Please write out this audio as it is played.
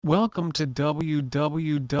Welcome to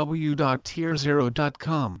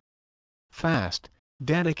www.tierzero.com. Fast,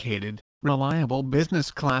 dedicated, reliable business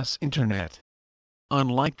class internet.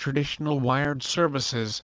 Unlike traditional wired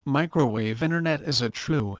services, microwave internet is a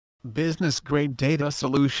true, business-grade data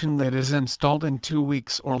solution that is installed in 2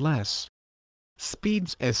 weeks or less.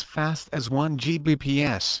 Speeds as fast as 1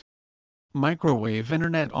 Gbps. Microwave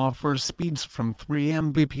internet offers speeds from 3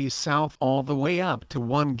 Mbps south all the way up to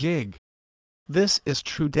 1 gig. This is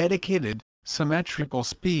true dedicated, symmetrical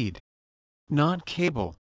speed. Not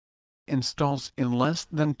cable. Installs in less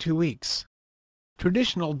than 2 weeks.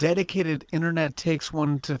 Traditional dedicated internet takes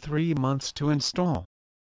 1 to 3 months to install.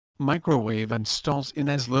 Microwave installs in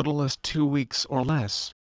as little as 2 weeks or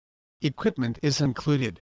less. Equipment is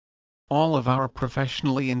included. All of our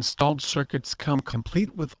professionally installed circuits come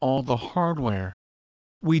complete with all the hardware.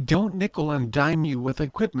 We don't nickel and dime you with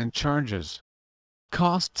equipment charges.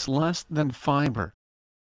 Costs less than fiber.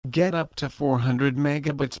 Get up to 400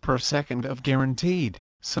 megabits per second of guaranteed,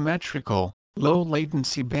 symmetrical, low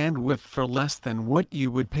latency bandwidth for less than what you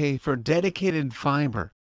would pay for dedicated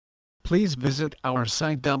fiber. Please visit our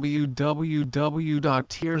site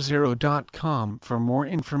www.tierzero.com for more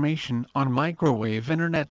information on microwave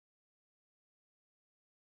internet.